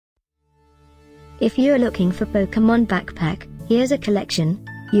If you're looking for Pokémon backpack, here's a collection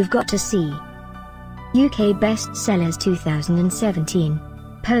you've got to see. UK Bestsellers 2017.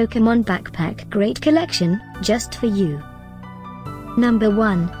 Pokémon backpack, great collection, just for you. Number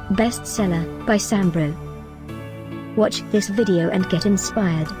 1, bestseller, by Sambro. Watch this video and get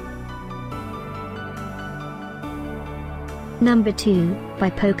inspired. Number 2, by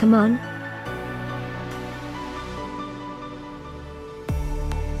Pokémon.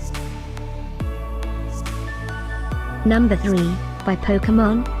 Number 3, by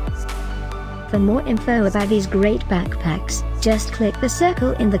Pokémon. For more info about these great backpacks, just click the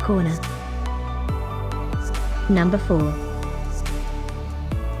circle in the corner. Number 4.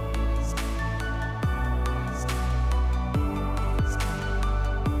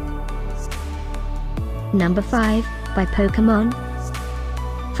 Number 5, by Pokémon.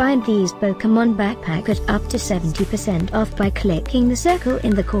 Find these Pokémon backpack at up to 70% off by clicking the circle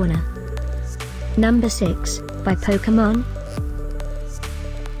in the corner. Number 6, by Pokémon.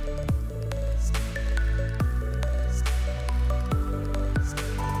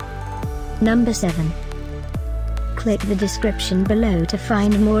 Number 7. Click the description below to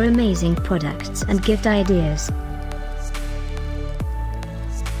find more amazing products and gift ideas.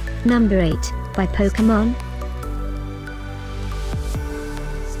 Number 8, by Pokémon.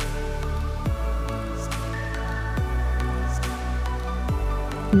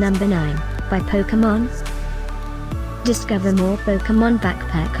 Number 9, by Pokémon. Discover more Pokémon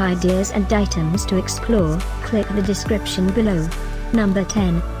backpack ideas and items to explore, click the description below. Number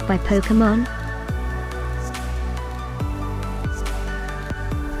 10, by Pokémon.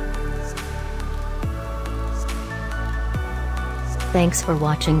 Thanks for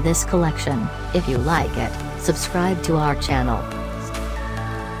watching this collection. If you like it, subscribe to our channel.